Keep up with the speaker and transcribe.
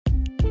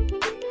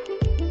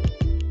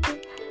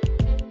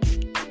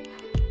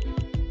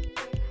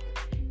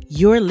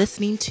You're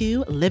listening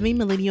to Living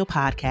Millennial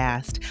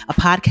Podcast, a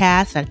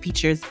podcast that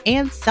features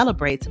and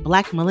celebrates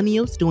Black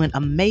millennials doing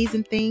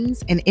amazing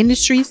things in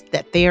industries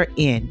that they're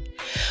in.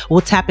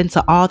 We'll tap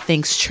into all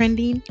things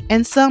trending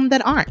and some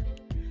that aren't.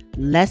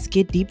 Let's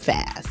get deep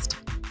fast.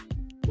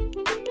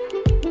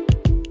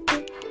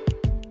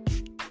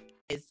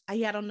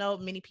 I don't know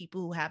many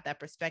people who have that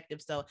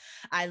perspective. So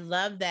I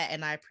love that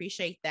and I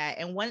appreciate that.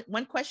 And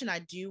one question I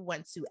do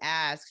want to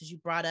ask, because you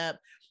brought up,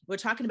 we're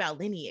talking about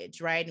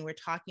lineage, right? And we're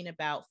talking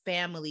about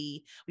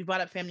family. We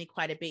brought up family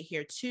quite a bit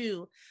here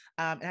too.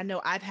 And I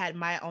know I've had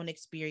my own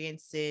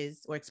experience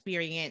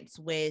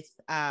with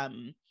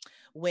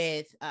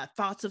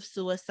thoughts of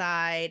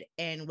suicide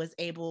and was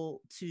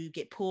able to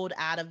get pulled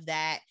out of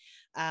that.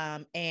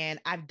 And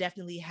I've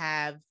definitely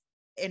have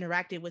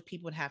interacted with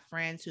people and have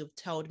friends who have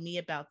told me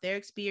about their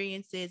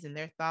experiences and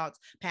their thoughts,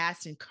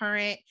 past and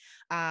current,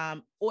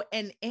 and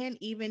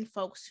even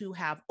folks who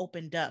have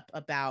opened up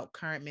about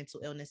current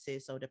mental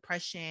illnesses, so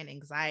depression,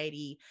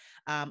 anxiety,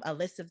 a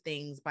list of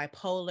things,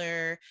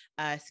 bipolar,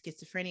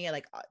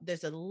 schizophrenia.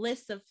 There's a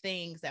list of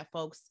things that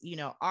folks,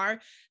 are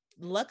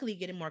luckily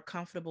getting more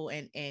comfortable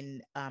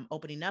and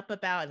opening up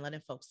about and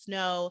letting folks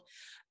know.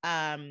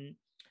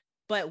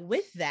 But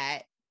with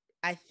that,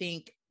 I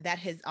think that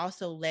has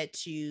also led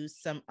to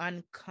some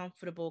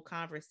uncomfortable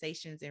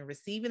conversations in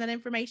receiving that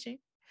information,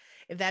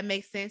 if that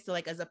makes sense. So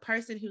as a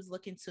person who's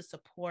looking to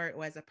support,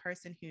 or as a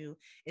person who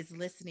is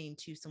listening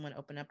to someone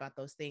open up about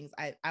those things,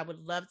 I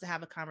would love to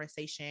have a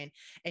conversation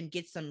and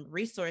get some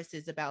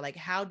resources about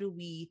how do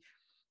we,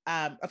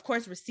 of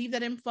course, receive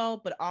that info,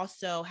 but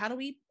also how do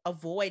we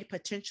avoid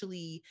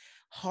potentially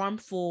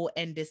harmful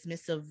and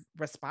dismissive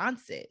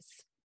responses?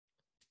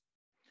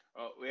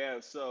 Oh, yeah.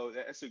 So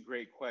that's a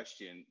great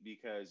question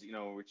because,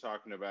 when we're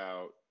talking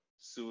about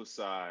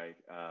suicide,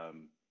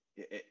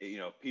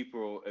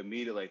 people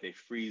immediately they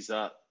freeze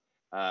up.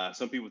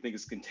 Some people think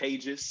it's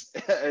contagious.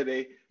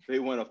 they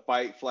want to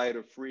fight, flight,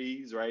 or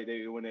freeze, right?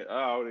 They want to,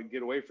 I want to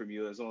get away from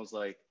you. It's almost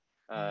like,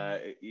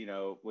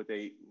 with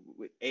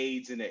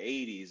AIDS in the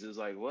 80s, it's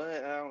like, what?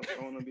 I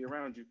don't want to be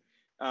around you.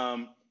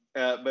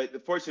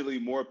 But fortunately,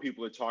 more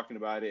people are talking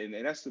about it.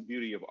 And that's the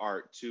beauty of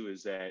art, too,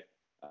 is that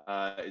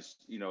a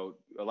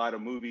lot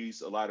of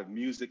movies, a lot of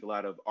music, a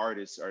lot of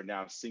artists are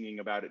now singing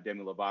about it.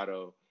 Demi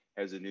Lovato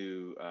has a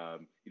new,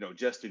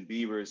 Justin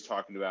Bieber is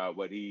talking about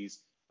what he's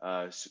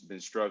been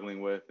struggling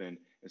with, and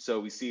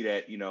so we see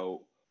that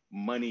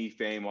money,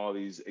 fame, all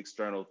these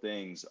external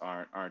things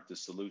aren't the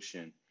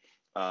solution.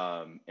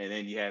 And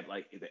then you had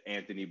like the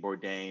Anthony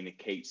Bourdain, the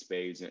Kate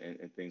Spades, and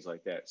things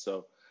like that.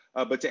 So,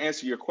 but to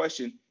answer your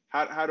question,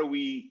 how do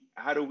we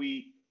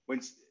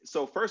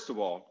so first of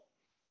all,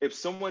 if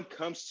someone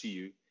comes to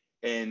you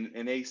and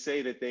they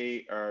say that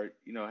they are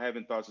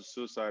having thoughts of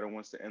suicide or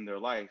wants to end their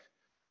life,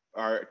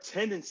 our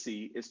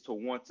tendency is to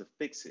want to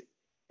fix it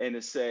and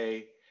to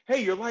say,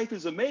 hey, your life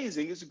is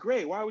amazing, it's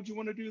great, why would you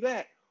want to do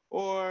that?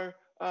 Or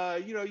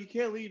you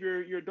can't leave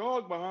your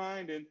dog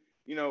behind. And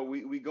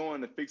we go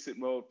into fix it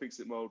mode, fix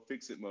it mode,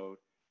 fix it mode.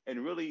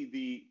 And really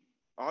the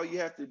all you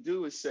have to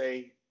do is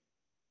say,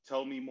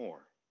 tell me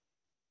more.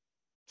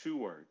 2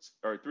 words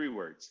or 3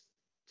 words,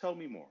 tell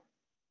me more.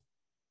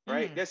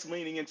 Right? That's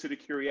leaning into the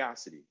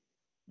curiosity.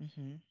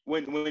 Mm-hmm.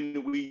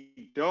 When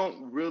we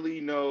don't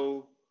really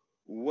know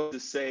what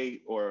to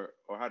say or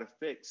how to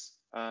fix,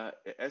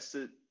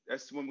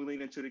 that's when we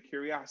lean into the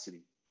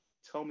curiosity.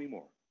 Tell me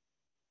more.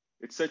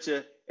 It's such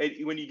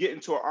when you get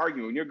into an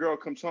argument, when your girl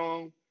comes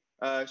home,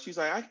 she's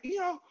like, I can't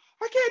believe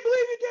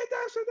you did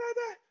that, so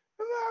that.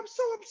 I'm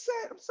so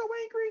upset. I'm so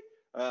angry.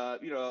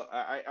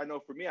 I know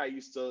for me, I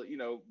used to,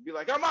 be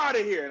like, I'm out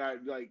of here. And I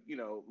like,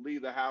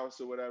 leave the house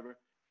or whatever.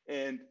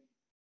 And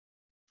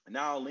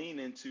now I'll lean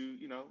into,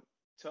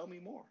 tell me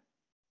more.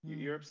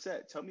 You're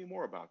upset. Tell me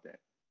more about that.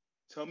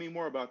 Tell me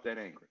more about that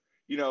anger.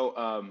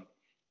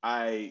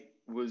 I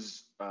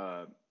was,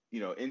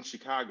 in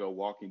Chicago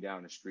walking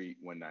down the street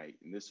one night,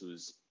 and this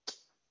was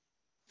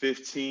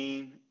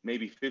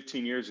maybe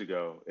 15 years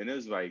ago. And it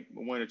was like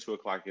 1 or 2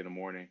 o'clock in the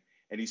morning.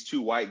 And these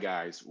two white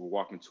guys were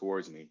walking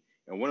towards me.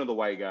 And one of the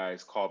white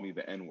guys called me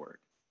the N-word.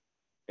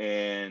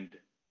 And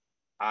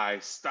I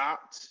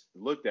stopped,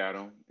 looked at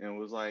him, and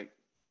was like,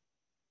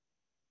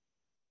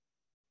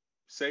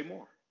 say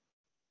more.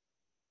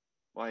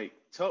 Like,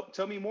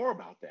 tell me more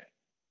about that.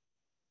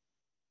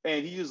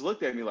 And he just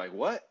looked at me like,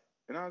 what?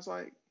 And I was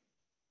like,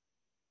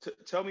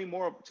 tell me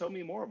more about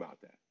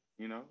that.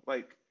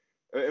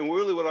 And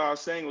really what I was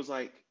saying was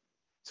like,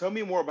 tell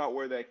me more about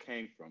where that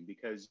came from,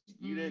 because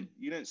you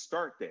didn't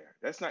start there.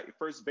 That's not your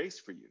first base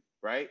for you,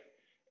 right?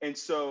 And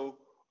so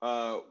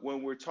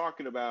when we're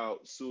talking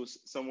about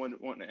someone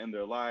wanting to end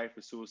their life,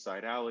 or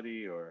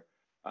suicidality, or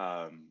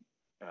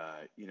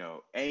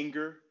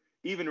anger,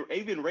 even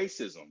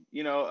racism,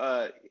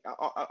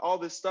 all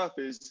this stuff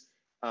is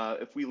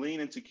if we lean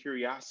into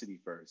curiosity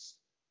first,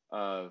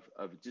 of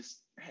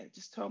just, hey,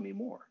 just tell me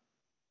more.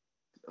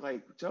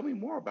 Like, tell me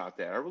more about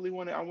that. I really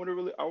want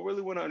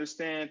to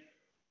understand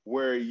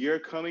where you're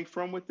coming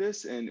from with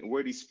this and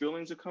where these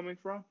feelings are coming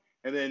from.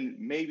 And then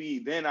maybe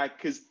then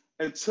because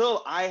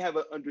Until I have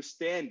an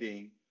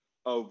understanding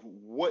of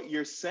what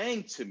you're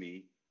saying to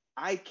me,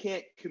 I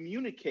can't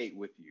communicate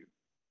with you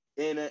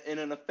in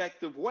an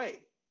effective way,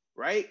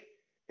 right?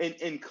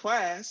 In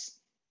class,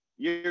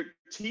 your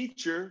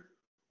teacher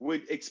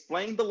would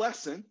explain the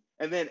lesson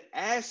and then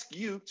ask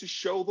you to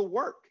show the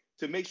work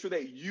to make sure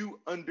that you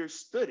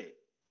understood it.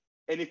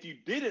 And if you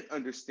didn't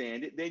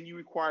understand it, then you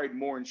required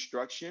more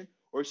instruction,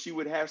 or she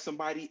would have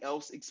somebody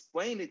else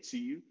explain it to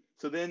you.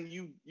 So then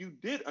you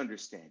did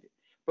understand it.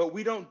 But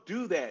we don't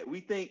do that. We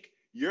think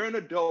you're an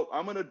adult,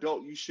 I'm an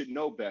adult, you should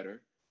know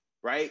better,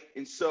 right?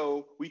 And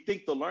so we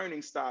think the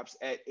learning stops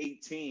at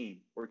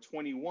 18 or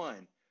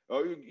 21.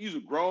 Oh, he's a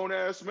grown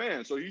ass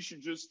man, so he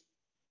should just.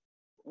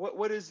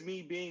 What does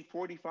me being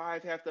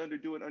 45 have to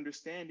do with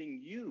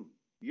understanding you?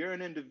 You're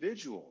an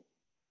individual.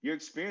 Your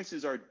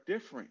experiences are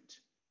different.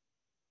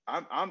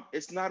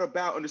 It's not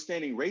about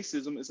understanding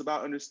racism. It's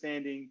about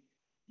understanding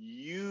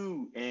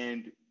you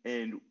and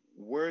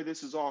where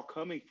this is all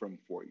coming from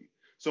for you.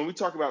 So when we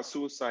talk about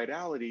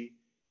suicidality,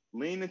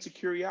 lean into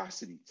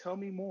curiosity. Tell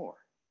me more.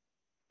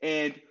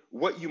 And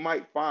what you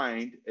might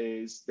find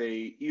is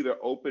they either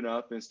open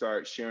up and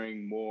start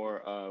sharing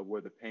more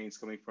where the pain's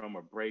coming from,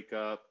 a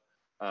breakup,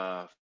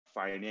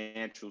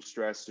 financial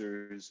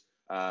stressors,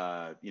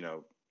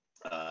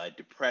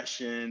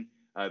 depression.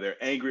 They're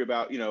angry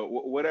about,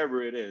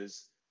 whatever it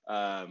is.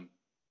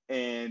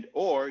 And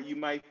or you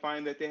might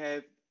find that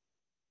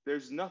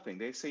there's nothing.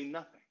 They say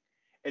nothing.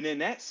 And in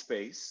that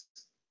space,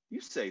 you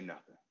say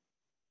nothing.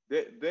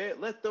 They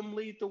let them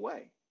lead the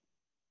way.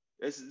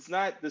 It's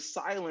not, the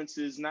silence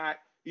is not,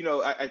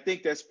 I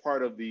think that's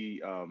part of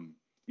the,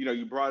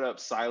 you brought up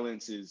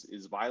silence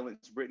is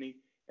violence, Brittany.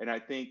 And I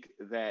think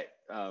that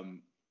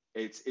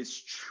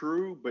it's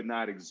true, but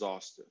not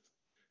exhaustive,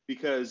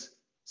 because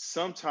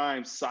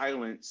sometimes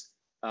silence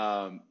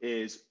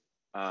is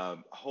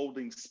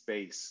holding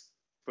space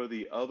for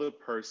the other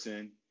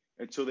person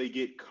until they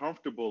get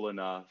comfortable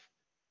enough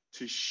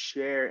to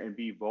share and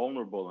be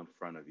vulnerable in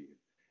front of you.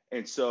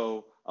 And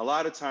so a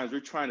lot of times we're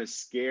trying to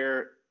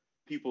scare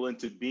people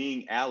into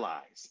being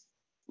allies.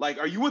 Like,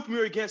 are you with me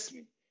or against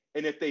me?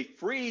 And if they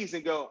freeze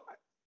and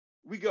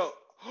we go,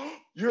 oh,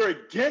 you're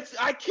against,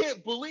 I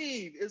can't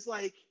believe. It's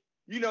like,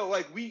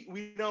 like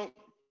we don't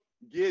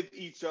give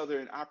each other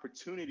an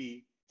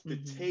opportunity to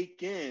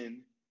take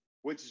in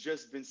what's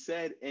just been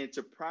said and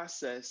to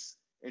process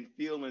and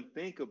feel and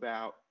think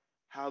about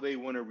how they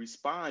want to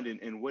respond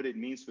and what it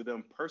means for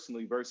them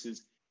personally,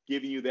 versus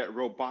giving you that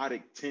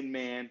robotic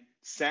 10-man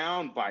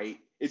sound bite.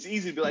 It's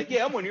easy to be like,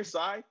 yeah, I'm on your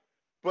side,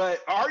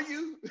 but are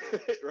you?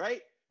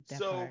 Right?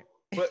 So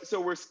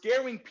we're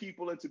scaring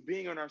people into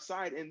being on our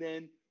side, and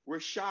then we're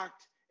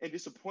shocked and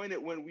disappointed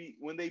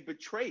when they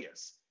betray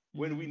us,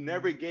 when we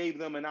never gave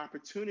them an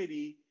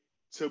opportunity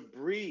to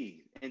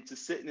breathe and to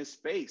sit in a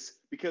space,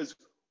 because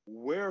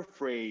we're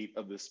afraid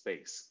of the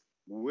space.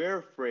 We're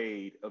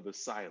afraid of the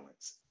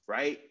silence,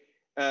 right?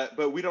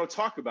 But we don't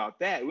talk about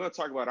that. We don't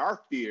talk about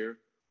our fear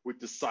with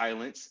the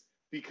silence,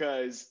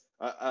 because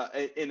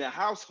in a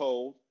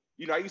household,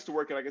 I used to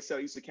work, like I said,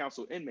 I used to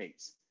counsel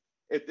inmates.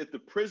 If the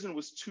prison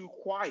was too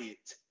quiet,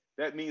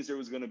 that means there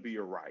was going to be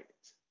a riot,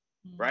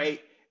 right?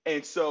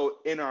 And so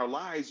in our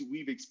lives,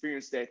 we've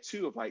experienced that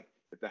too, of like,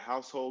 if the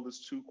household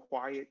is too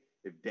quiet,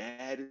 if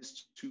dad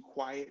is too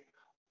quiet,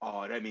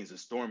 oh, that means a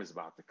storm is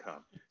about to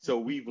come. So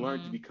we've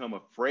learned to become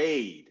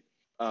afraid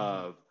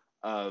of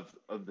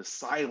the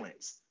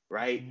silence,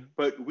 right?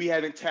 But we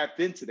haven't tapped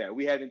into that.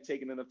 We haven't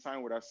taken enough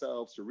time with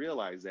ourselves to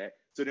realize that.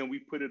 So then we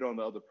put it on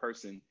the other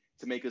person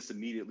to make us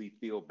immediately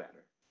feel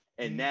better.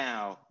 And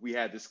now we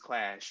have this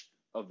clash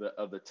of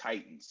the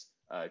titans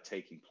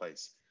taking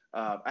place.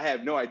 I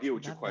have no idea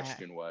what your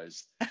question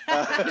was.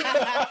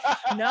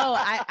 No,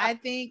 I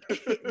think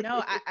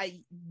no,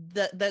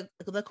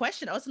 the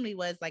question ultimately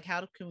was like,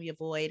 how can we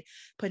avoid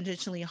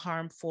potentially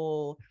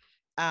harmful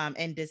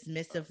and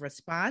dismissive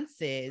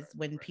responses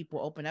when people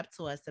open up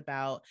to us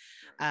about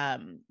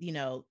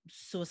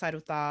suicidal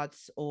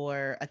thoughts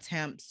or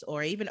attempts,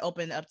 or even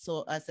open up to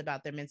us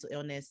about their mental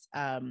illness,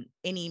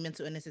 any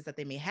mental illnesses that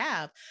they may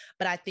have.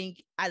 But I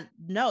think I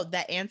know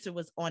that answer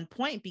was on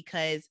point,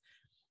 because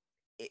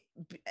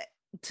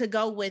to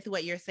go with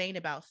what you're saying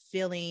about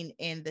filling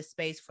in the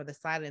space for the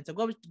silence,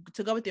 or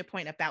to go with your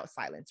point about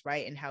silence,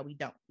 right? And how we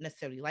don't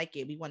necessarily like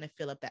it. We want to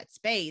fill up that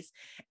space.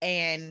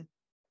 And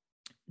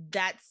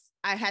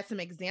I had some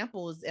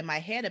examples in my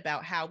head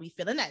about how we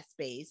fill in that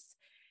space,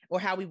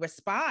 or how we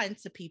respond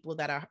to people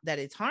that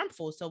is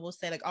harmful. So we'll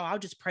say like, oh, I'll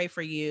just pray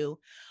for you,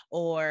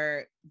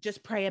 or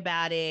just pray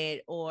about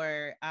it,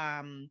 or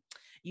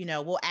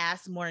we'll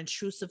ask more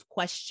intrusive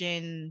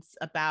questions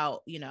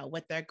about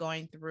what they're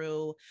going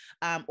through,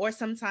 or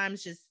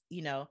sometimes just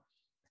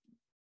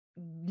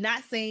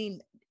not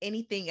saying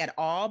anything at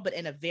all, but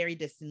in a very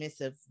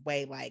dismissive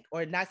way, like,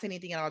 or not saying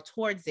anything at all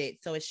towards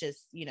it. So it's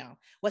just,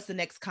 what's the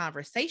next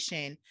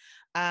conversation?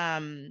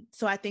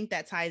 So I think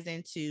that ties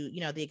into,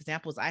 the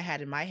examples I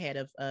had in my head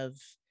of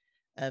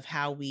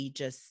how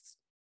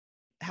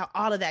how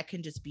all of that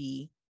can just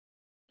be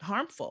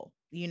harmful,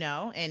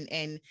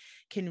 and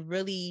can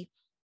really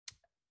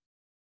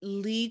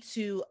lead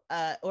to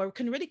or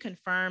can really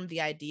confirm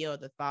the idea or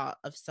the thought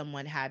of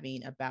someone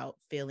having about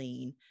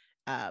feeling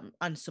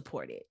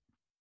unsupported.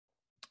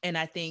 And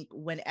I think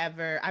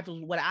whenever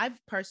what I've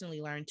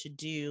personally learned to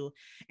do,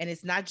 and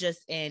it's not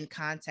just in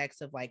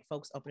context of like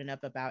folks opening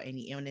up about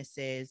any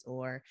illnesses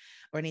or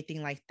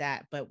anything like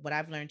that, but what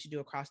I've learned to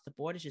do across the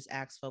board is just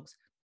ask folks,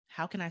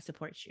 how can I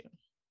support you?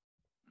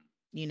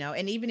 You know,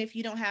 and even if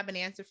you don't have an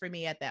answer for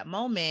me at that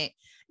moment,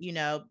 you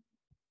know,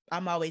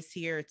 I'm always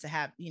here to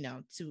have, you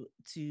know,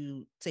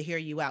 to hear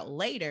you out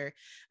later.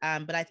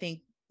 But I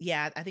think,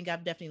 yeah, I think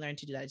I've definitely learned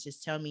to do that.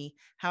 Just tell me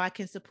how I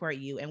can support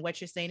you. And what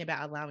you're saying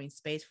about allowing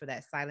space for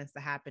that silence to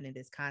happen in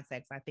this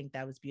context, I think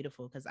that was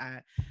beautiful, because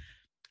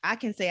I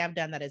can say I've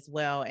done that as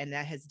well, and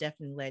that has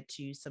definitely led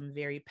to some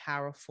very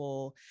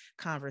powerful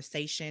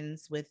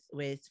conversations with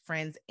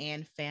friends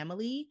and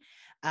family,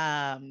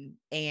 and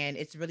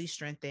it's really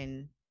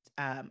strengthened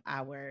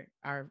our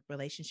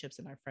relationships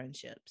and our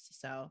friendships.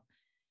 So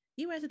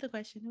you answered the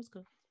question. It was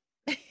cool.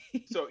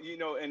 So, you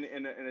know, and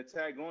a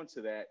tag on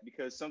to that,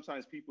 because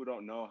sometimes people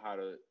don't know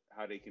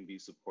how they can be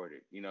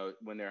supported. You know,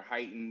 when they're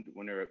heightened,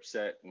 when they're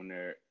upset, when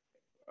they're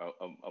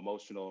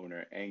emotional, when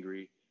they're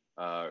angry,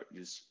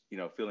 just, you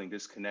know, feeling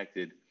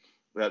disconnected.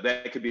 Well,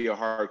 that could be a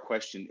hard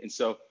question. And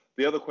so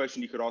the other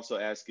question you could also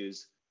ask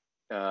is,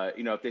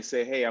 you know, if they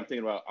say, "Hey, I'm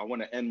thinking about, I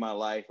want to end my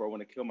life, or I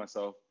want to kill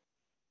myself,"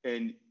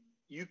 and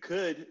you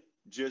could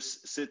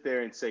just sit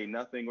there and say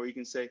nothing, or you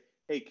can say,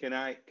 "Hey, can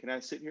I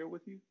sit here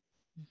with you?"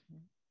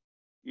 Mhm.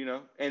 You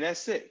know, and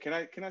that's it.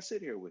 Can I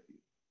sit here with you?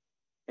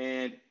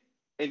 And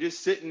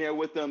just sitting there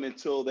with them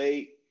until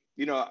they,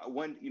 you know,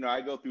 when, you know, I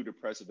go through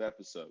depressive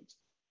episodes,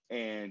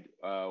 and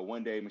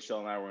one day Michelle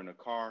and I were in a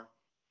car,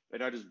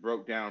 and I just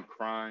broke down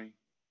crying,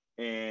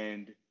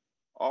 and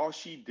all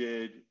she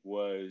did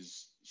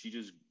was she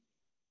just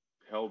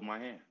held my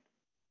hand,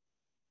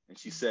 and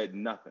she said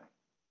nothing.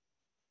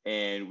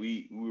 And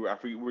we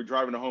were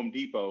driving to Home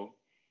Depot,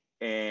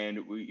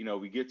 and we, you know,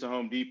 we get to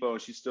Home Depot,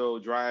 and she's still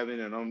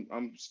driving, and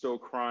I'm still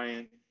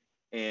crying,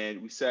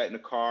 and we sat in the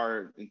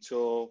car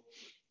until,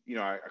 you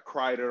know, I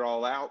cried it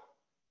all out,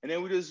 and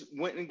then we just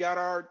went and got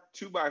our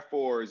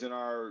 2x4s and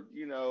our,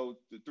 you know,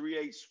 the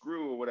 3/8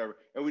 screw or whatever,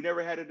 and we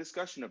never had a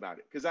discussion about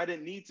it, because I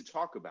didn't need to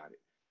talk about it.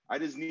 I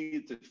just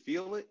needed to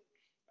feel it.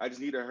 I just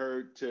needed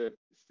her to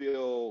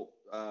feel,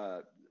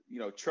 you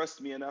know,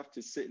 trust me enough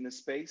to sit in the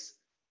space,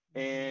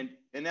 Mhm.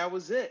 and that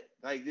was it.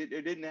 Like, it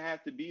didn't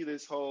have to be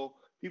this whole,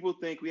 people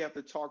think we have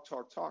to talk,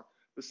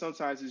 but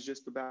sometimes it's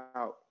just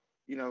about,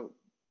 you know,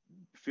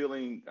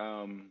 feeling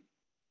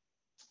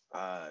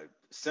uh,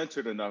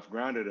 centered enough,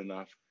 grounded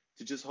enough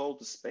to just hold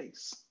the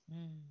space.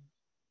 Mm.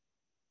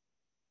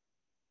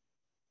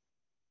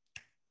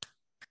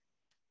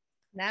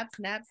 Snap,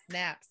 snap,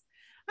 snaps.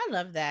 I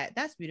love that.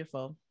 That's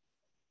beautiful.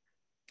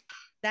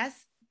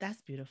 That's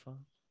beautiful.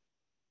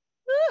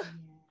 Woo!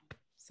 Yeah.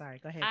 Sorry,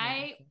 go ahead,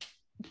 I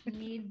Melissa.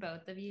 need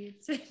both of you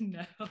to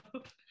know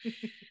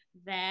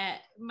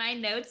that my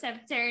notes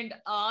have turned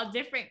all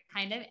different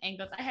kind of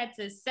angles. I had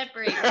to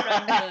separate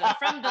from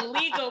the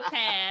legal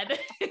pad.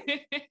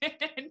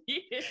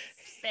 Needless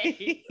to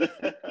say.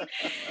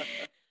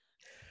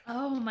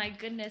 Oh my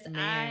goodness.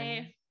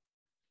 Man.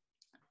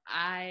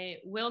 I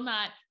will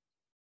not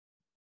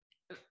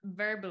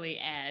verbally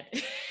add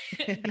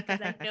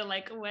because I feel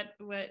like what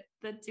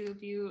the two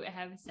of you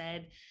have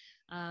said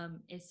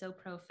is so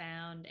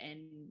profound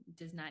and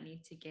does not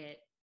need to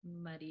get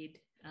muddied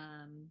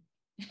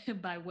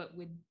by what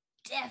would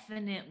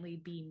definitely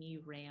be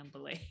me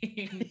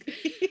rambling.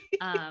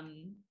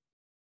 um,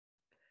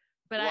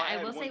 but Well, I I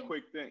had will one say,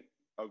 quick thing.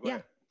 Oh, go Yeah.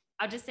 ahead.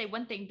 I'll just say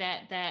one thing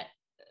that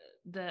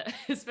the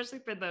especially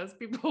for those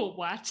people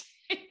watching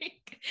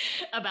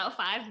about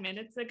 5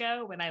 minutes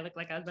ago when I looked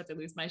like I was about to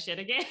lose my shit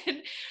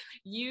again,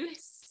 you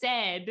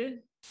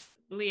said,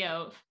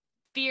 Leo,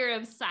 fear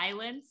of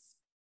silence,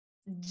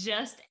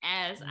 just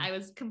as I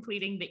was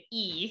completing the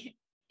E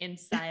in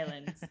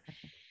silence.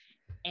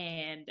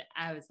 And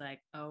I was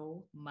like,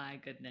 oh my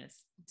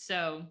goodness.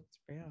 So It's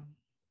real.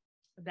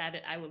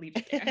 that I will leave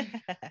it there.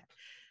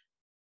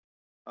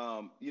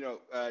 You know,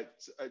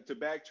 to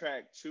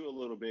backtrack too a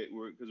little bit,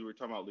 because we were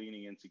talking about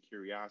leaning into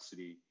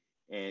curiosity,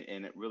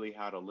 and really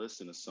how to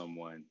listen to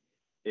someone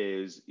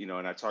is, you know,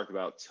 and I talked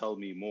about tell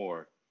me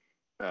more,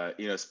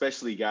 you know,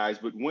 especially guys,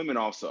 but women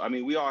also. I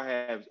mean, we all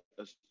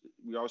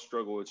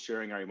struggle with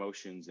sharing our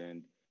emotions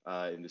and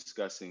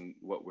discussing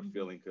what we're Mhm.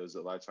 feeling, because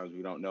a lot of times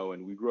we don't know.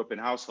 And we grew up in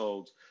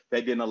households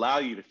that didn't allow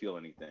you to feel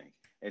anything.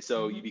 And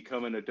so you Mhm.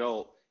 become an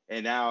adult,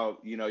 and now,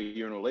 you know,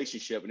 you're in a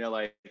relationship, and they're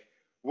like,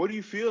 what are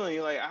you feeling?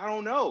 You're like, I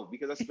don't know,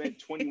 because I spent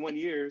 21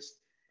 years,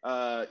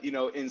 you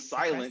know, in Suppressing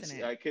silence.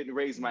 it. I couldn't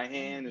raise my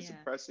hand, and Yeah.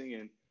 suppressing,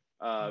 and,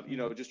 you Mm-hmm.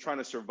 know, just trying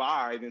to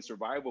survive in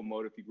survival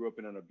mode. If you grew up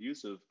in an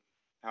abusive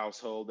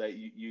household, that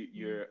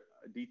you're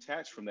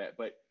detached from that.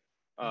 But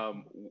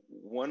Mm-hmm.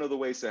 one of the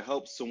ways to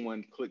help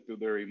someone click through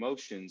their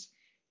emotions,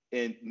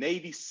 and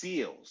Navy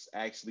SEALs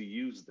actually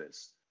use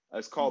this.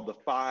 It's called the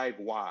 5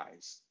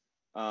 whys.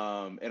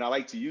 And I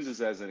like to use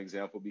this as an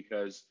example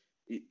because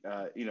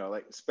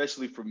like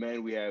especially for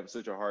men, we have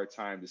such a hard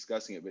time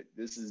discussing it. But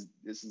this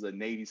is a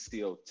Navy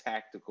SEAL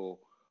tactical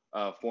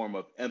form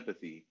of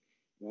empathy,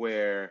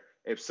 where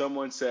if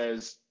someone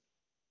says,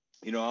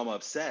 I'm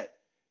upset,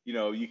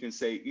 you can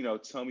say,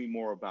 tell me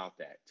more about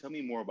that. Tell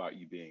me more about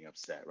you being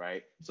upset,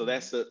 right? So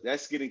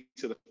that's getting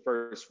to the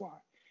first why.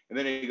 And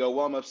then they go,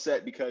 well, I'm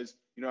upset because,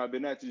 I've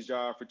been at this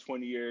job for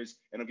 20 years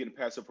and I'm getting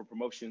passed up for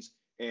promotions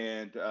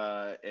and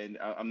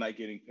I'm not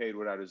getting paid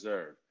what I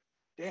deserve.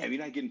 Damn,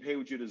 you're not getting paid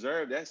what you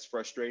deserve. That's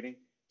frustrating.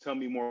 Tell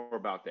me more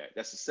about that.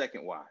 That's the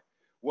second why.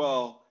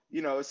 Well,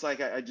 it's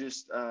like I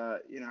just, I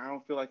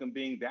don't feel like I'm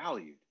being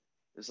valued.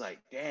 It's like,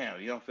 damn,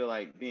 you don't feel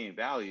like being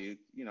valued.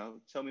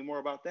 Tell me more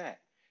about that.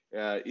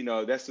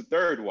 That's the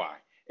third why.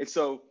 And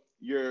so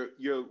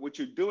what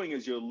you're doing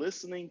is you're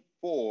listening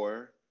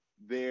for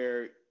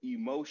their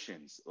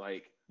emotions.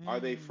 Like, are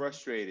they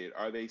frustrated?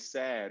 Are they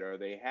sad? Are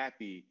they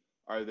happy?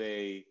 Are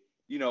they,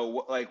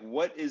 like,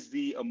 what is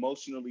the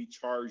emotionally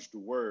charged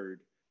word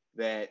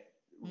that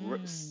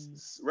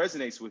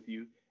resonates with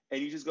you?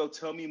 And you just go,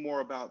 tell me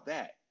more about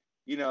that.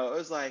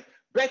 It's like,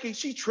 Becky,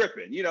 she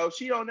tripping,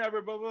 she don't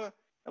ever, blah, blah.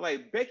 I'm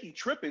like, Becky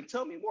tripping,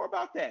 tell me more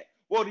about that.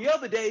 Well, the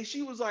other day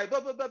she was like,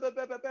 blah, blah, blah, blah,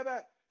 blah, blah, blah.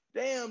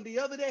 Damn, the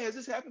other day, has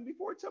this happened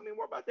before? Tell me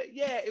more about that.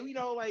 Yeah,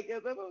 like,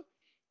 blah, blah.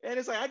 And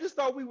it's like, I just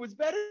thought we was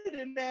better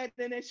than that.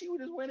 And then she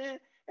would just went in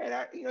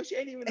and she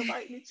ain't even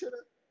invite me to the,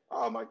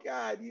 oh my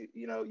God, you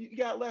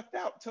got left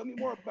out. Tell me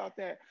more about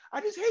that.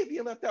 I just hate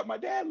being left out. My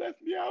dad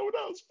left me out when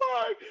I was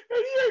 5 and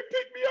he ain't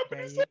picked me up.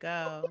 There you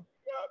go.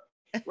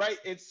 Right.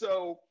 And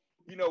so,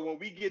 when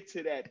we get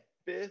to that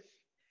fifth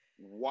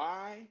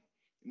why,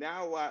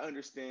 now I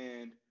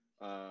understand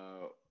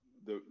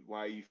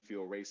why you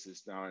feel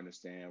racist. Now I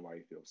understand why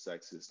you feel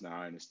sexist.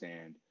 Now I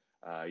understand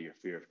your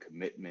fear of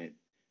commitment.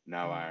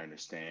 Now I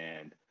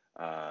understand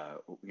why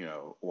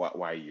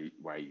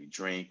you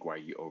drink, why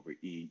you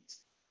overeat.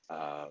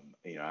 I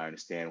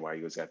understand why you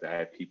always got to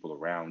have people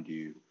around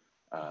you.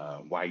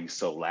 Why you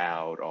so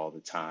loud all the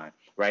time,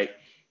 right?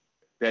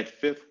 That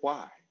fifth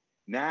why.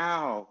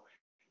 Now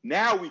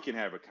we can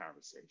have a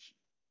conversation,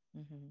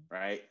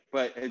 right?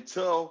 But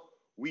until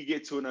we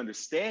get to an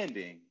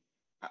understanding,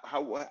 I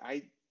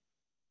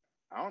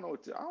don't know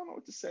what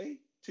to say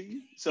to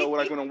you. So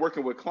like when I'm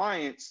working with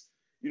clients,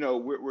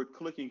 we're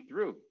clicking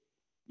through.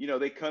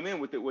 They come in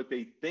with what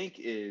they think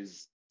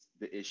is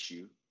the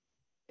issue,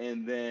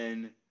 and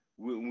then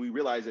when we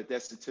realize that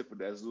that's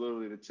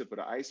literally the tip of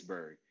the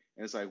iceberg,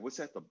 and it's like, let's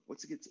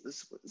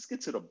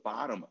get to the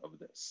bottom of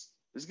this.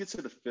 Let's get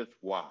to the fifth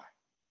why,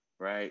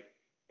 right?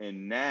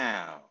 And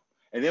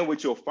then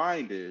what you'll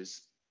find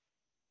is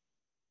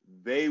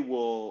they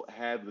will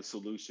have the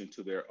solution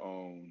to their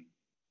own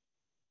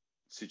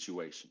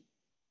situation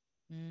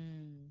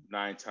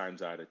 9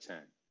 times out of 10.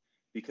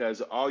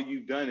 Because all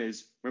you've done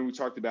is, remember we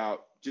talked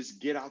about, just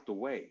get out the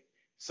way.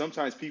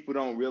 Sometimes people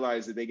don't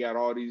realize that they got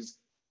all these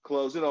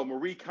clothes.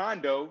 Marie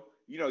Kondo,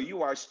 you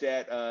watched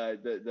that,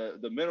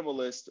 the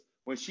minimalist,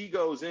 when she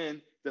goes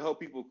in to help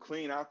people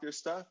clean out their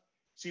stuff,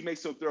 she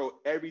makes them throw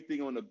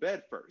everything on the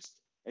bed first.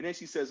 And then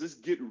she says, let's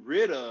get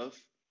rid of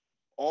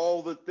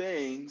all the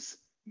things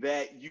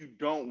that you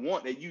don't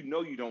want, that you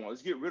don't want.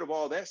 Let's get rid of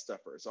all that stuff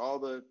first,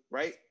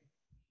 right?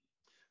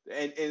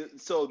 And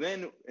so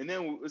then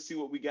let's see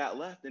what we got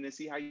left, and then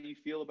see how you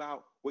feel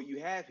about what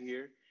you have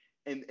here.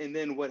 And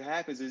then what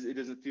happens is it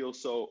doesn't feel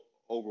so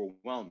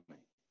overwhelming.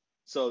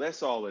 So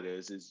that's all it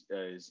is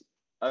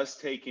us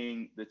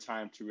taking the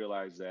time to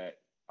realize that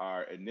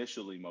our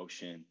initial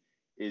emotion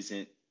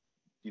isn't,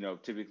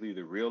 typically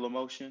the real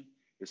emotion.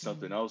 There's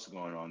something else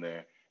going on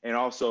there. And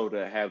also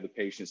to have the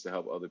patience to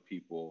help other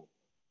people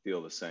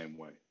feel the same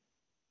way.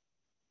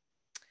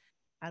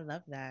 I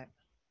love that.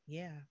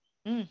 Yeah.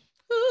 Ooh,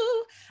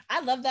 I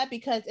love that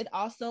because it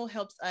also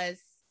helps us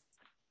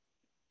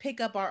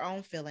pick up our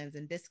own feelings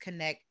and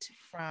disconnect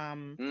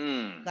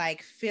from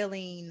like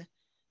feeling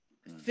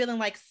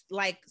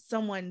like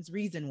someone's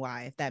reason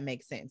why, if that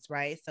makes sense,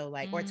 right? So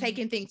like, or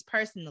taking things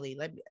personally.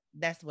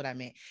 That's what I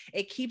meant.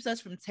 It keeps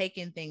us from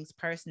taking things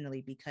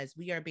personally because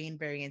we are being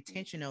very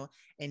intentional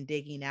in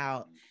digging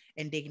out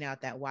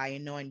that why,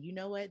 and knowing,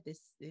 what, this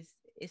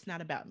it's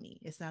not about me.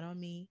 It's not on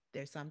me.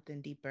 There's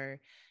something deeper.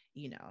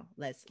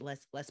 Let's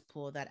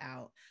pull that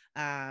out.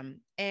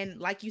 And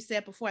like you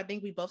said before, I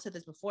think we both said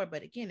this before,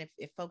 but again,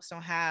 if folks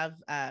don't have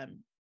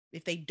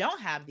if they don't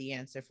have the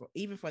answer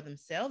for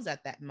themselves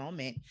at that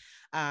moment,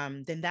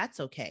 then that's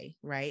okay,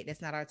 right?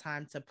 It's not our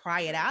time to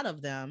pry it out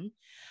of them,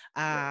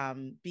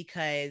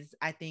 because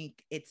I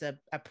think it's a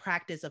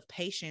practice of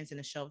patience and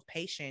a show of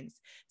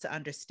patience to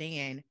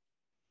understand.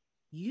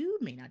 You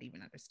may not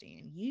even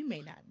understand. You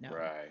may not know.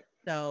 Right.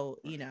 So,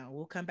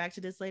 we'll come back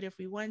to this later if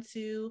we want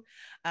to.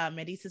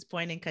 Melissa's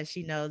pointing because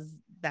she knows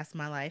that's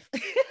my life.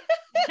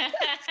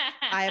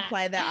 I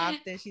apply that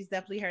often. She's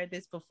definitely heard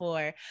this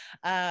before.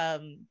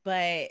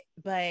 But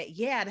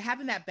yeah,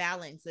 having that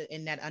balance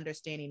and that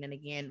understanding, and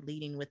again,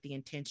 leading with the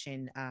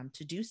intention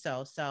to do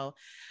so. So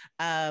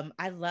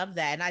I love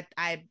that. And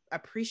I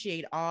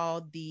appreciate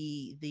all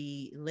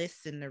the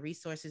lists and the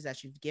resources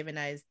that you've given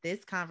us.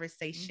 This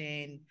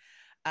conversation,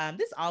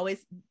 this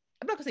always,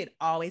 I'm not gonna say it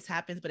always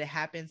happens, but it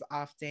happens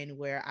often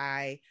where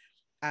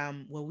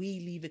when we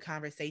leave a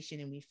conversation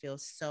and we feel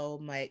so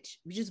much,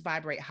 we just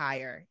vibrate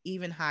higher,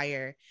 even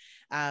higher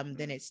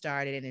than it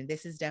started. And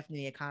this is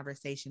definitely a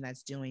conversation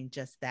that's doing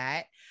just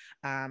that.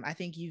 I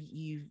think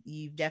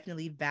you've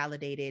definitely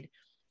validated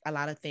a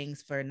lot of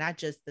things for not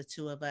just the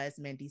two of us,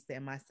 Mandisa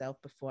and myself,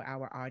 but for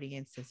our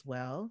audience as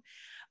well.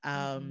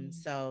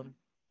 So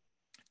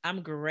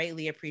I'm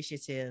greatly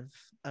appreciative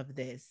of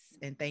this,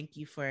 and thank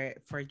you for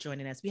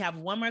joining us. We have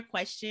one more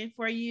question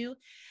for you,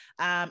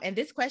 and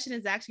this question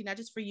is actually not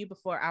just for you, but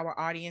for our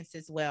audience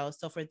as well.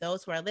 So for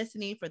those who are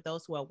listening, for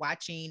those who are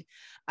watching,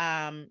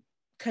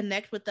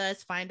 connect with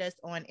us, find us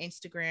on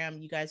Instagram.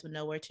 You guys will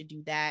know where to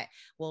do that.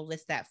 We'll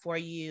list that for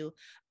you.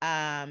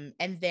 And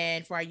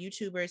then for our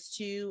YouTubers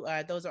too,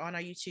 those are on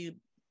our YouTube,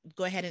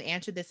 go ahead and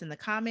answer this in the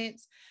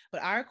comments.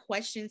 But our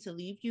question to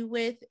leave you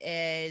with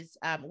is,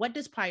 what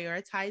does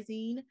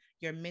prioritizing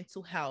your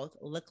mental health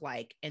look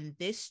like in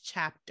this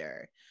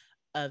chapter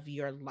of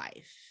your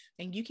life?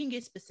 And you can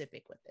get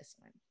specific with this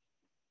one.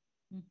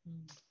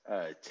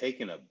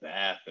 Taking a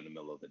bath in the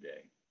middle of the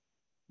day.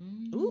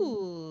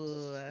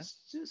 Ooh.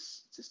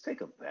 Just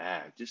take a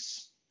bath.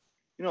 Just,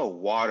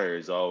 water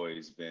has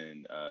always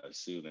been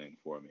soothing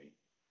for me.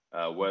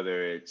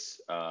 Whether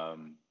it's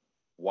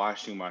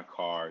washing my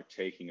car,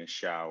 taking a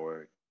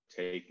shower,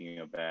 taking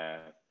a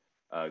bath,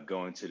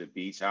 going to the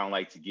beach. I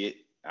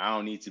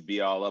don't need to be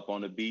all up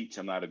on the beach.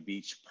 I'm not a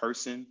beach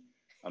person.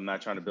 I'm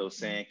not trying to build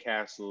sand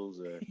castles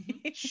or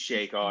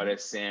shake all that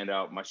sand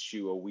out my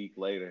shoe a week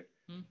later.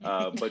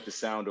 But the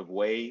sound of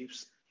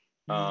waves.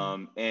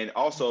 And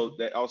also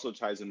that also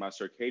ties in my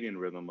circadian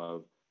rhythm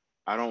of,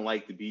 I don't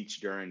like the beach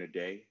during the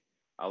day.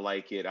 I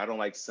don't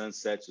like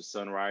sunsets or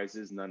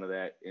sunrises. None of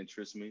that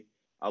interests me.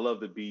 I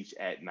love the beach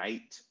at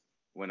night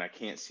when I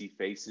can't see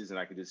faces and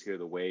I can just hear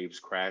the waves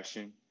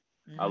crashing.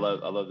 I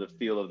love the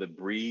feel of the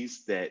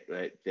breeze that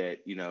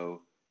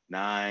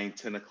 9,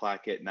 10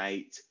 o'clock at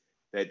night,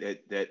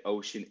 that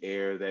ocean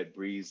air, that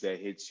breeze that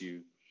hits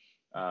you.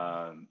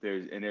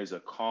 There's a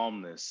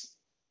calmness.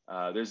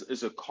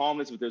 There's a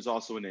calmness, but there's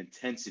also an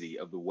intensity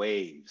of the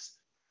waves,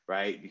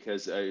 right?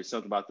 Because there's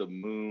something about the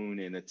moon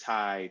and the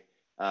tide.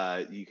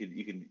 You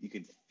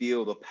can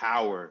feel the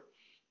power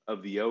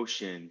of the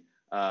ocean,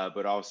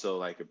 but also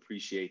like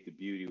appreciate the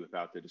beauty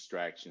without the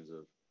distractions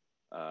of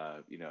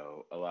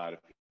a lot of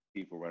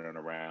people running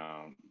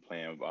around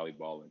playing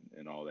volleyball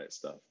and all that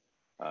stuff.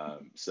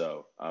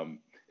 So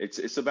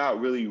it's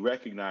about really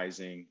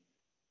recognizing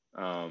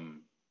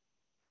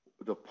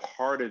the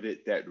part of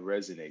it that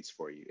resonates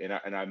for you.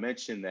 And I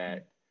mentioned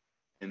that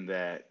in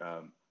that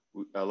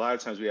a lot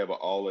of times we have an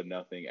all or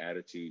nothing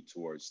attitude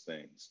towards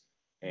things,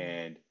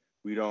 and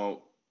we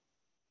don't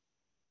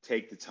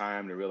take the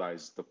time to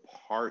realize the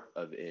part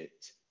of it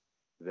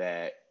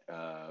that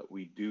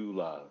we do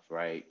love,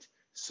 right?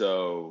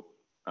 So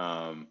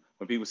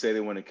when people say they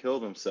want to kill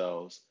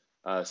themselves,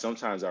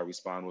 sometimes I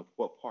respond with,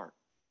 what part?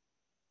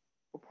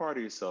 What part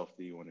of yourself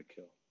do you want to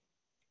kill?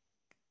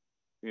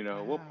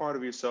 Wow. What part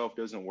of yourself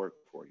doesn't work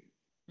for you?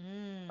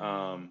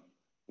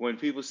 When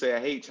people say, I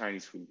hate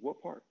Chinese food,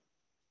 what part?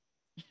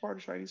 What part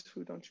of Chinese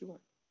food don't you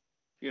like?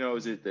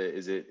 Is it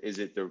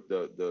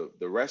the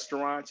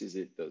restaurants? Is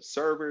it the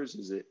servers?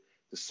 Is it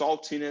the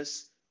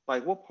saltiness?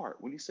 Like, what part?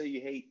 When you say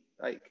you hate,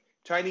 like,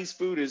 Chinese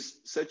food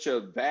is such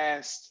a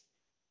vast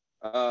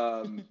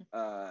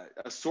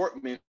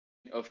assortment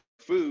of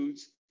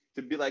foods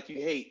to be like, you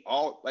hate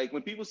all, like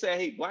when people say I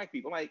hate Black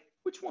people, I'm like,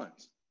 which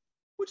ones?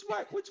 Which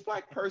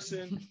black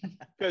person?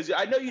 Because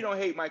I know you don't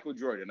hate Michael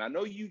Jordan. I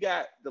know you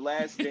got The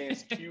Last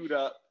Dance queued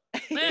up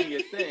in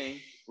your thing,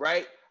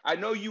 right? I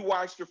know you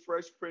watched The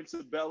Fresh Prince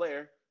of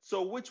Bel-Air.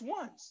 So which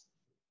ones,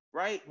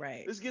 right?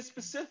 Right. Let's get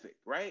specific,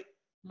 right?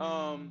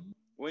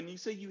 When you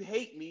say you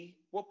hate me,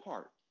 what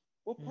part?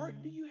 What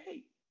part do you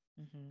hate?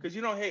 Because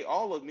you don't hate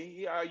all of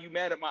me. Are you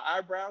mad at my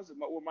eyebrows?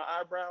 Were my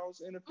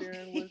eyebrows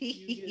interfering with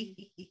you getting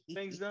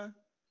things done?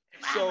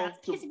 So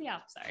pissing me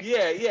off. Sorry.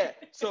 Yeah.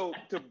 So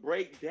to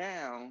break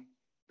down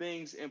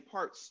things in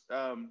parts,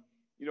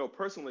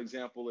 personal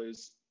example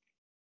is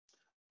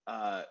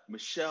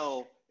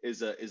Michelle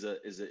is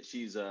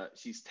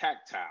she's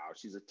tactile.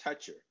 She's a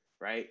toucher,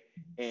 right?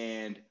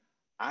 And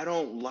I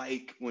don't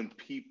like when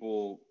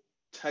people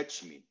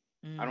touch me.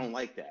 I don't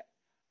like that.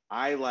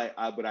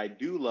 But I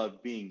do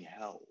love being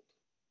held.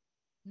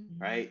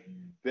 Right?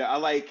 I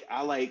like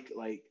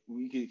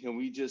can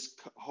we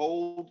just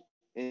hold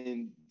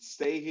and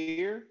stay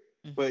here?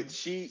 But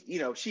she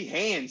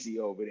handsy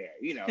over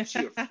there,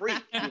 she a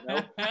freak,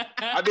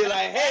 I'd be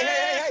like,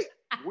 hey,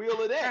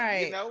 wheel of that,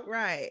 right,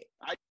 right.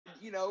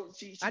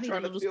 She's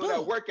trying to feel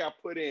that work I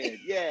put in.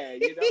 Yeah,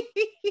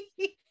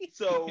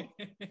 So,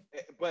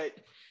 But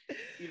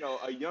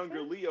a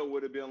younger Leo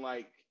would have been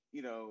like,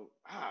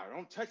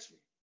 don't touch me.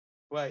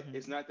 But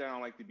it's not that I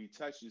don't like to be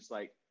touched. It's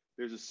like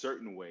there's a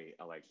certain way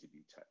I like to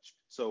be touched.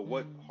 So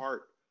what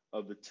part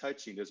of the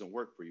touching doesn't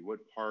work for you? What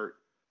part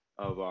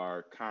of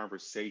our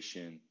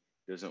conversation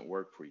doesn't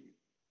work for you?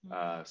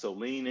 So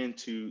lean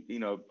into,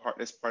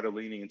 that's part of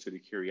leaning into the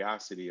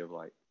curiosity of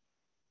like,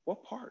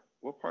 what part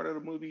of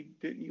the movie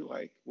didn't you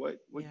like? What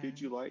did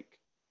you like?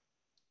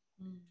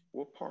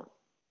 What part?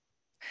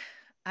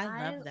 I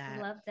love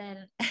that. Love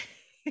that.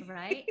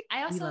 Right.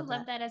 I also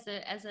love that as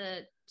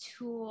a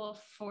tool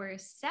for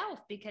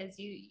self, because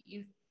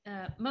you've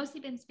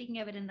mostly been speaking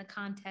of it in the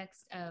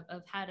context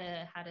of how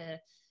to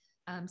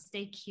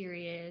stay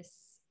curious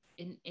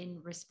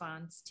in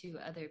response to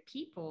other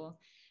people.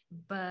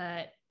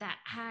 But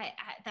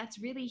that's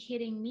really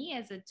hitting me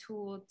as a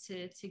tool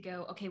to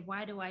go, okay,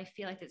 why do I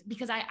feel like this?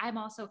 Because I'm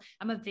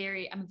a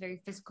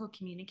very physical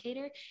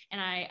communicator,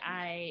 and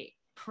I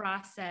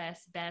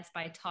process best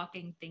by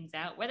talking things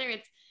out, whether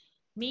it's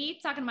me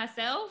talking to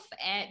myself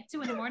at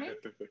 2 a.m,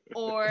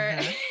 or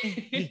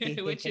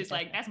which is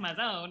like, that's my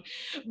zone,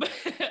 but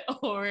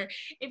or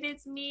if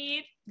it's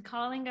me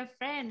calling a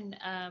friend,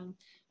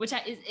 which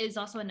is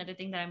also another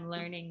thing that I'm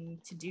learning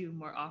to do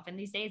more often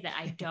these days, that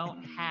I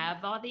don't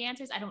have all the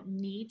answers. I don't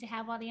need to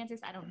have all the answers.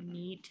 I don't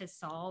need to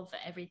solve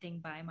everything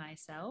by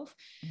myself.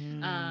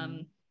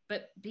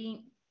 But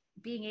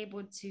being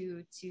able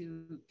to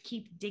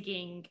keep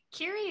digging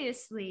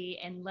curiously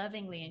and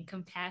lovingly and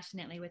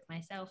compassionately with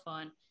myself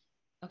on,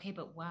 okay,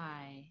 but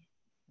why?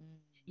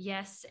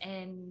 Yes,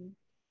 and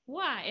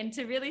why? And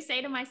to really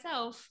say to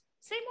myself,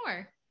 say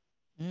more.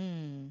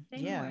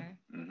 Say more.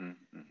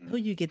 Who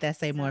you get that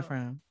say more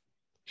from?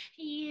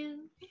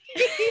 You.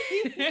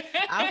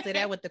 I'll say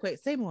that with the quick,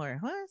 say more.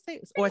 What?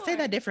 Say more. Say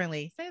that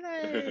differently. Say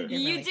that differently.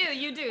 You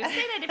do.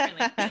 Say that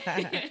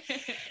differently.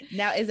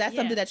 Now, is that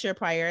something that you're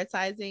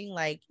prioritizing?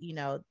 Like,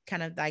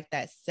 kind of like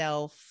that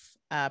self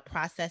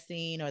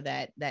processing, or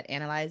that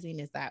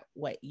analyzing? Is that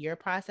what you're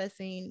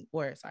processing,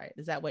 or sorry,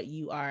 is that what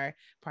you are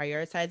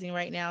prioritizing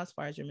right now as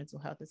far as your mental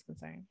health is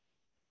concerned?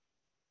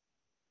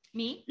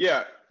 Me?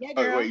 Yeah. Yeah,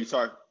 girl. Wait, you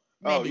talk.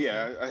 Oh,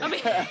 yeah. That's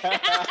why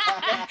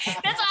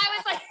I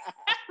was like,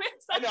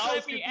 I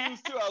was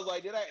confused too. I was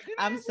like,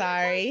 I'm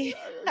sorry.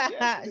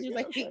 She was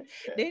like,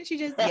 didn't she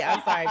just? Yeah,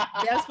 I'm sorry.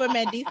 That's for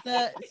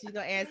Mandisa. She's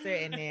gonna answer,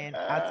 and then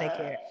I'll take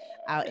care.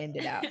 I'll end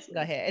it out.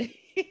 Go ahead.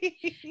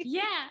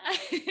 Yeah.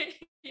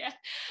 Yeah,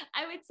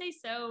 I would say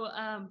so,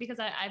 because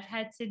I've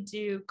had to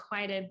do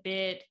quite a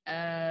bit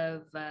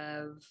of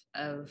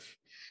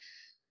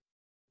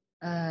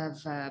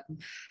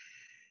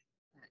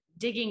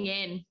digging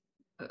in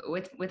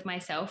with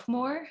myself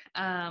more,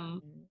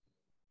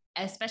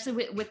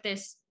 especially with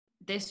this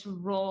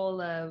role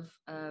of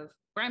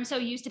where I'm so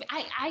used to.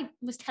 I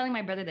was telling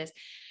my brother this,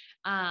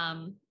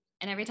 and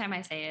every time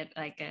I say it,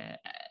 like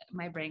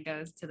my brain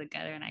goes to the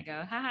gutter, and I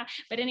go, haha.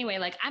 But anyway,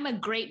 like, I'm a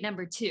great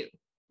number two.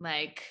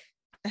 Like,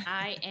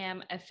 I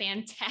am a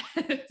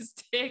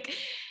fantastic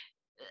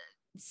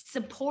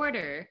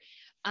supporter,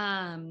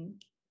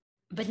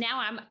 but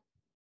now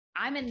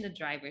I'm in the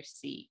driver's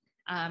seat.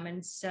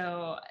 And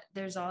so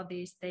there's all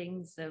these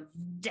things of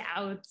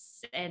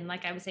doubts and,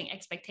 like I was saying,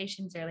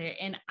 expectations earlier.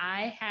 And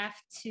I have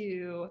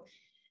to,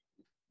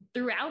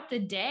 throughout the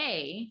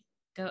day,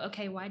 go,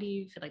 okay, why do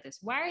you feel like this?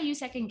 Why are you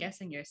second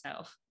guessing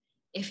yourself?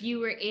 If you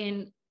were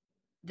in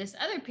this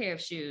other pair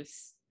of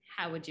shoes,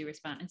 how would you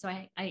respond? And so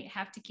I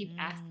have to keep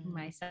asking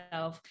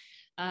myself,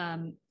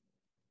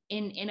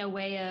 in a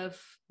way of,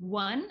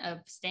 one, of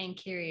staying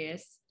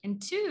curious,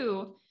 and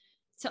two,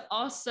 to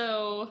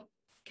also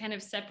kind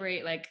of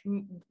separate, like,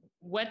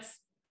 what's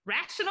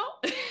rational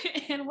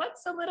and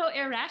what's a little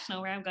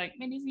irrational, where I'm going,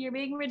 Mindy, you're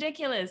being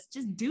ridiculous.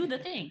 Just do the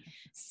thing.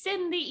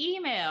 Send the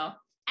email.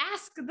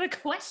 Ask the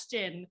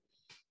question.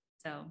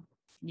 So,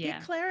 yeah.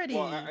 Get clarity.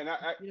 Well, and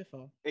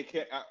beautiful.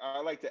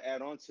 I like to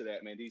add on to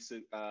that,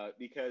 Mandisa,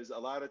 because a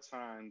lot of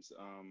times,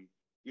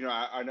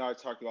 I know I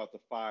talked about the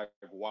 5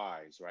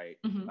 whys, right?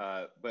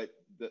 But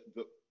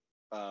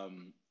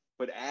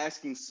but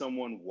asking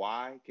someone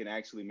why can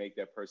actually make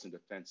that person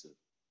defensive.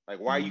 Like,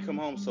 why you come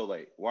home so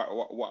late?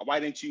 Why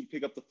didn't you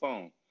pick up the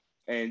phone?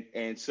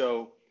 And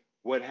so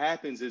what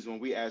happens is, when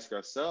we ask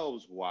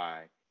ourselves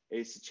why,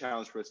 it's a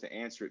challenge for us to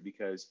answer it,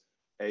 because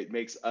it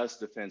makes us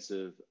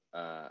defensive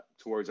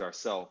towards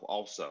ourselves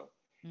also.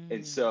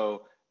 And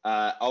so,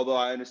 although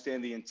I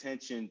understand the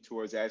intention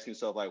towards asking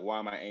yourself, like, why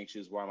am I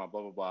anxious? Why am I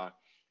blah, blah, blah,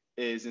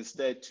 is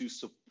instead to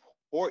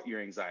support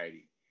your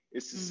anxiety.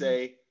 Is to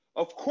say,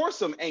 of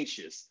course I'm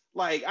anxious.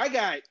 Like, I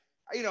got,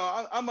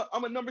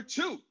 I'm a number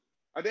 2.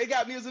 They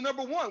got me as a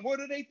number 1. What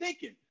are they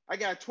thinking? I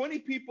got 20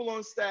 people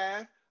on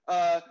staff.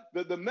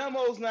 The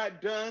memo's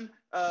not done.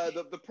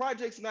 The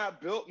project's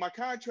not built. My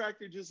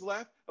contractor just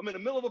left. I'm in the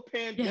middle of a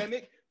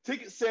pandemic. Yeah.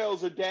 Ticket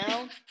sales are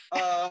down.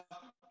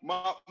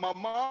 My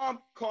mom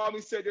called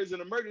me, said there's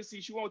an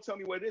emergency. She won't tell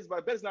me what it is, but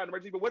I bet it's not an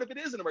emergency. But what if it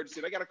is an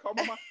emergency? I got to call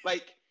my mom.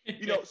 Like,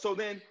 so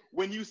then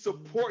when you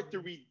support the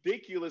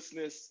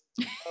ridiculousness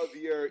of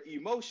your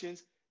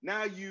emotions,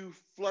 now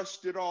you've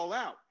flushed it all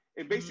out.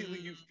 And basically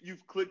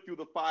you've clicked through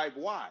the 5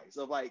 whys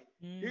of like,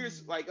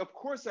 here's Mm. like, of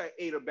course I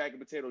ate a bag of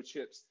potato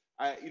chips.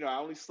 I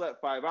only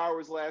slept 5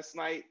 hours last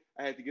night.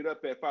 I had to get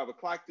up at 5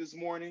 o'clock this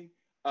morning.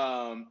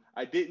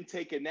 I didn't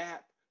take a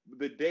nap.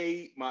 The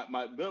day, my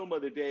middle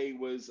of the day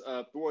was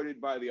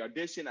thwarted by the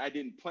audition. I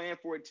didn't plan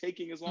for it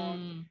taking as long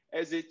Mm.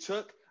 as it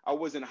took. I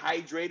wasn't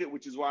hydrated,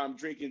 which is why I'm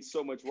drinking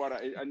so much water.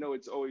 I know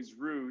it's always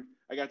rude.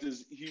 I got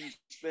this huge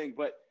thing,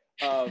 but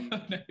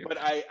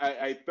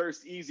I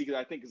thirst easy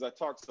because I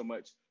talk so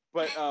much.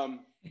 But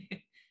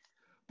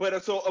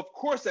so of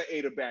course I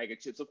ate a bag of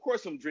chips. Of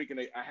course I'm drinking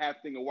a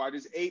half thing of water. I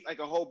just ate like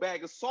a whole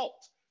bag of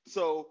salt.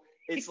 So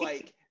it's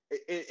like,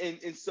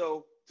 and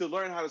so to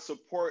learn how to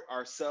support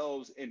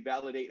ourselves and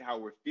validate how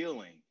we're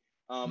feeling.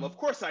 Of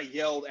course I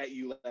yelled at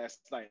you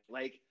last night.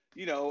 Like,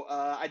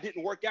 I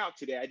didn't work out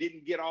today. I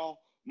didn't get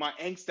all my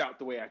angst out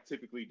the way I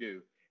typically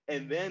do.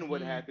 And then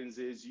what Mm. happens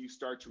is you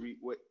start to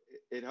what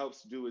it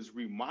helps to do is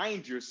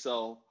remind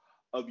yourself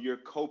of your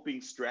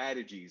coping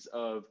strategies,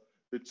 of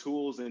the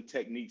tools and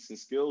techniques and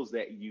skills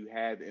that you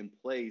have in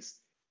place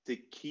to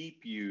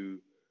keep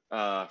you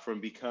from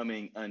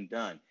becoming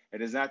undone.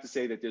 And it's not to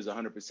say that there's a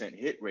 100%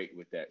 hit rate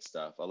with that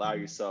stuff. Allow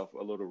yourself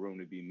a little room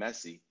to be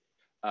messy.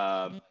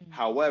 Mm.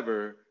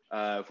 However,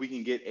 if we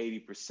can get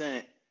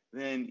 80%,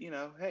 then,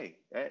 hey,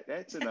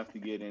 that's enough to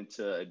get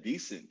into a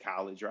decent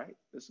college, right?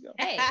 Let's go.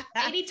 Hey,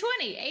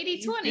 80-20,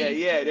 Yeah, 80-20.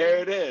 yeah, there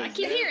it I is,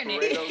 keep man. hearing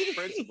it. Pareto's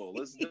principle.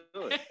 Let's do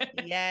it.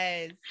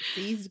 Yes,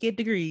 C's get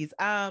degrees.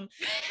 I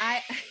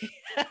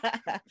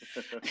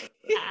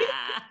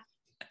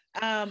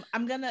Ah.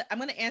 I'm gonna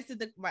answer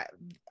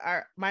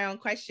my own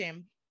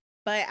question,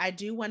 but I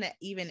do want to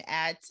even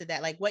add to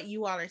that, like what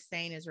you all are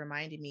saying is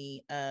reminding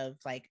me of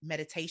like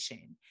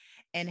meditation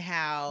and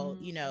how,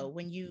 Mm.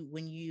 when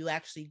you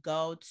actually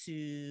go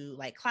to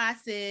like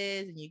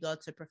classes and you go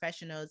to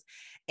professionals,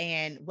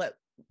 and what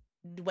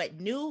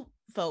new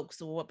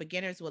folks or what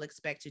beginners will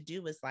expect to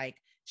do is like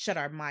shut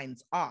our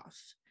minds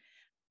off.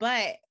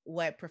 But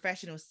what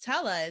professionals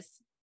tell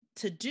us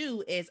to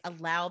do is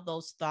allow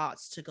those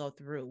thoughts to go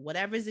through.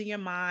 Whatever's in your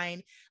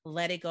mind,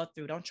 let it go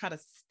through. Don't try to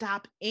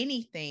stop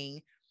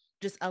anything.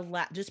 Just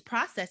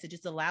process it.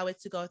 Just allow it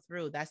to go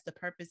through. That's the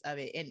purpose of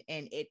it.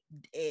 And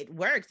it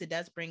works. It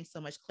does bring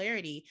so much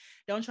clarity.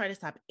 Don't try to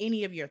stop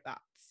any of your thoughts.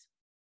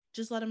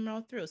 Just let them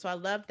roll through. So I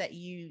love that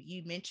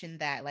you mentioned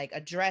that, like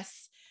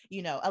address,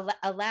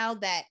 allow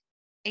that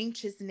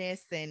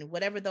anxiousness and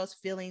whatever those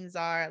feelings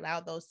are, allow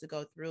those to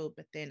go through,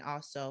 but then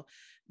also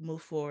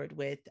move forward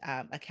with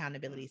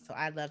accountability. So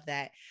I love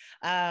that.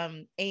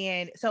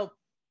 And so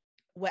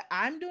what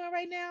I'm doing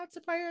right now to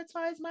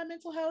prioritize my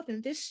mental health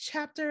in this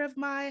chapter of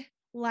my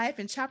life,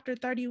 in chapter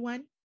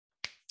 31,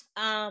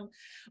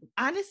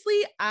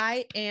 honestly,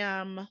 like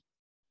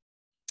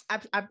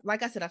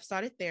I said, I've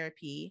started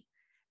therapy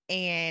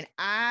and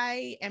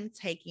I am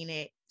taking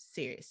it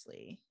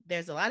seriously.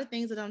 There's a lot of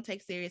things that I don't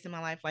take serious in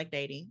my life, like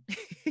dating.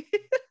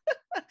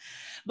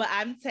 But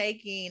I'm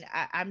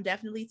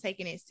definitely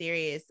taking it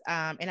serious.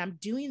 And I'm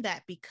doing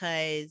that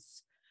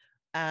because,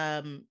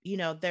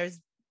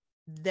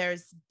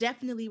 there's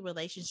definitely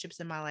relationships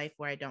in my life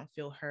where I don't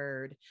feel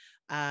heard.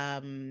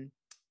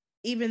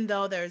 Even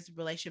though there's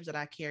relationships that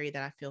I carry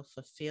that I feel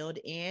fulfilled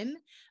in.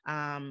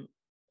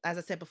 As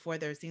I said before,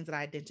 there's things that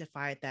I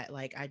identified that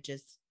like I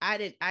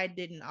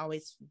didn't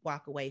always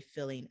walk away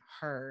feeling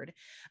heard.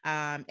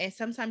 And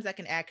sometimes that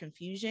can add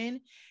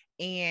confusion.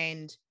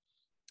 And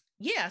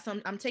yeah, so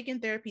I'm taking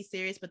therapy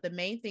serious, but the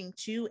main thing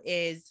too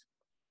is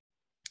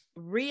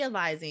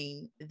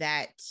realizing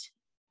that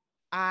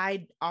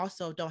I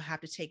also don't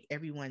have to take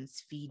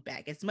everyone's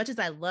feedback. As much as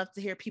I love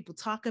to hear people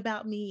talk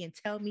about me and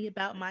tell me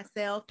about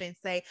myself and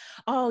say,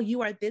 oh,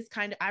 you are this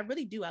kind of, I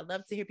really do. I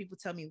love to hear people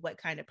tell me what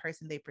kind of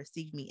person they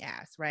perceive me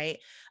as, right?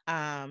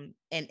 And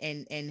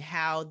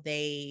how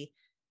they,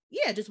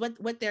 yeah, just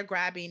what they're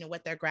grabbing and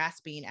what they're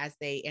grasping as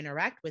they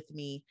interact with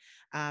me.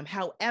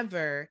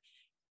 However,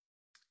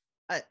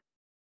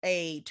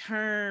 a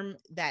term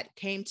that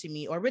came to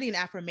me, or really an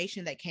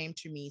affirmation that came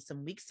to me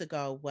some weeks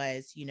ago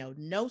was,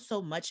 know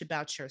so much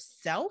about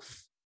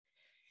yourself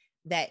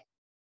that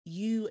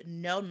you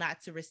know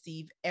not to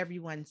receive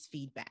everyone's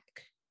feedback.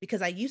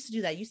 Because I used to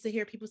do that. I used to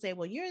hear people say,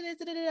 well, you're this,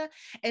 da, da, da.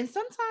 And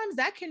sometimes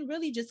that can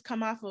really just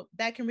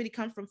that can really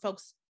come from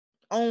folks'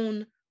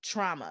 own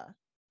trauma,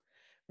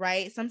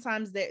 right?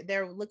 Sometimes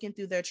they're looking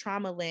through their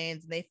trauma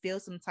lens and they feel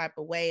some type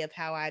of way of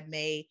how I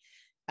may,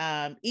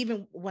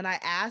 even when I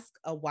ask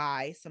a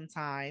why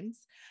sometimes,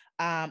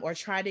 or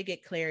try to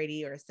get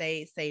clarity or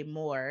say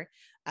more,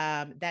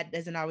 that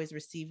doesn't always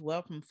receive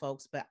well from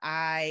folks. But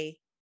I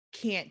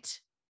can't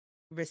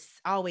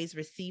always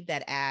receive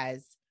that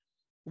as,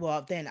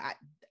 well, then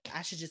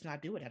I should just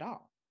not do it at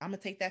all. I'm gonna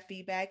take that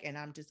feedback and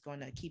I'm just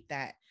gonna keep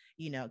that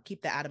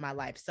out of my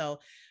life. So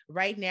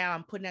right now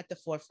I'm putting at the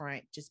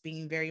forefront, just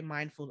being very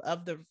mindful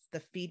of the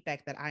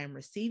feedback that I am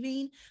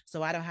receiving.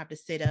 So I don't have to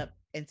sit up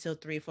until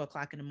 3 or 4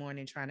 o'clock in the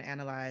morning trying to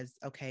analyze,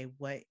 okay,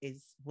 what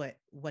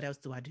else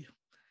do I do?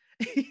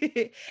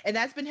 And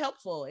that's been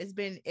helpful. It's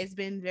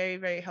been very,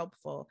 very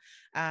helpful.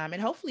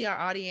 And hopefully our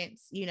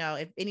audience, you know,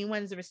 if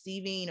anyone's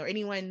receiving or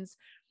anyone's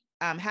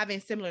having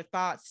similar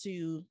thoughts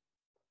to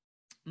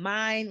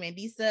mine,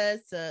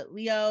 Mandisa's, to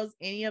Leo's,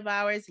 any of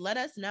ours, let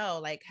us know.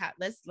 Like,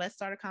 let's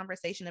start a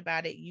conversation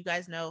about it. You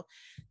guys know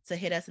to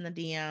hit us in the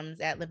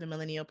DMs at Living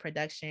Millennial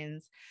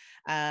Productions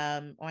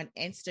on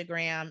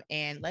Instagram,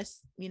 and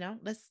let's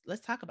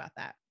talk about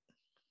that.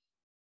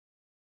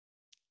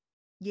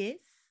 Yes.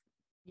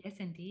 Yes,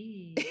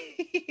 indeed.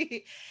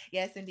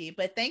 Yes, indeed.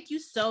 But thank you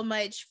so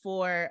much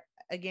for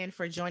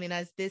joining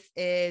us. This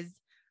is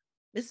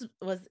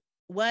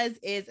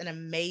an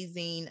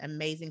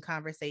amazing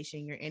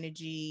conversation. Your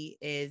energy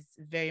is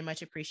very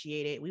much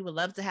appreciated. We would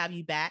love to have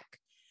you back.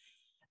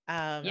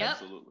 Yep.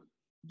 Absolutely.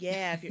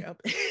 Yeah, if you're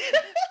open.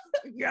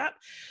 Yep.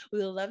 We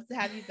would love to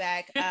have you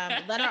back.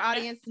 Let our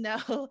audience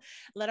know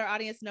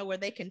where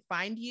they can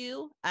find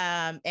you,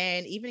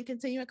 and even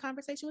continue a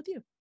conversation with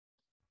you.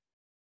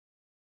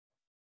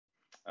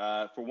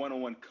 For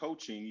one-on-one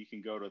coaching, you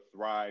can go to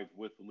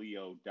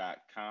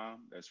thrivewithleo.com.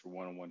 That's for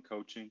one-on-one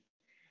coaching.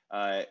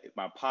 My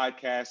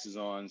podcast is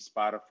on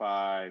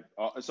Spotify.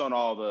 It's on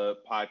all the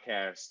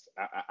podcast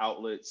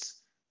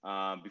outlets,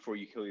 Before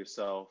You Kill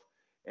Yourself.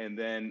 And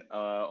then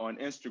on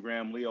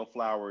Instagram, Leo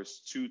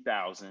Flowers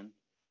 2000.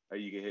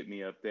 You can hit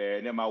me up there.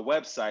 And then my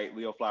website,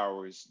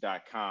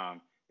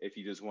 leoflowers.com, if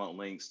you just want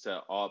links to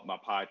all my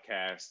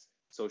podcasts,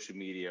 social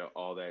media,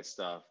 all that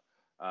stuff.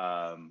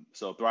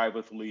 So Thrive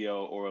with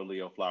Leo or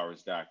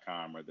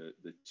leoflowers.com are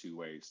the two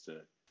ways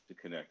to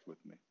connect with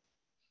me.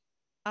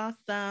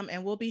 Awesome.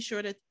 And we'll be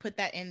sure to put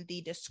that in the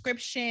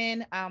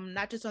description,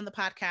 not just on the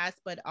podcast,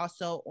 but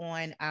also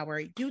on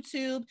our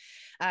YouTube.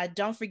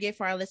 Don't forget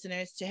for our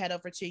listeners to head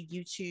over to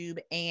YouTube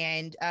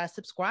and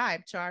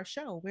subscribe to our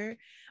show. We're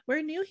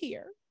new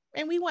here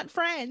and we want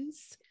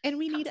friends, and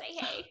we need say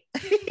hey.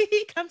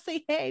 Come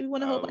say hey. We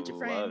want a whole bunch of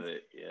friends. Love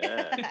it.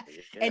 Yeah.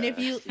 And if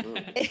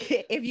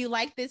you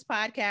like this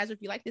podcast, or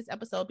if you like this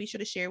episode, be sure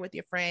to share with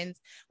your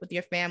friends, with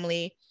your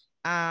family,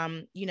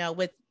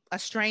 with a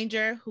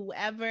stranger,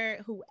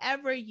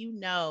 whoever you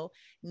know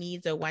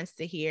needs or wants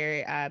to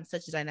hear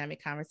such a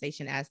dynamic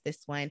conversation as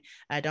this one.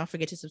 Don't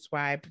forget to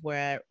subscribe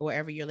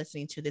wherever you're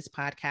listening to this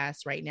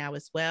podcast right now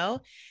as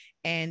well.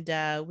 And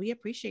we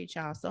appreciate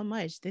y'all so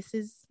much. This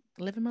is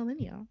Living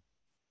Millennial.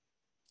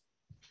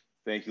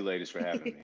 Thank you, ladies, for having me.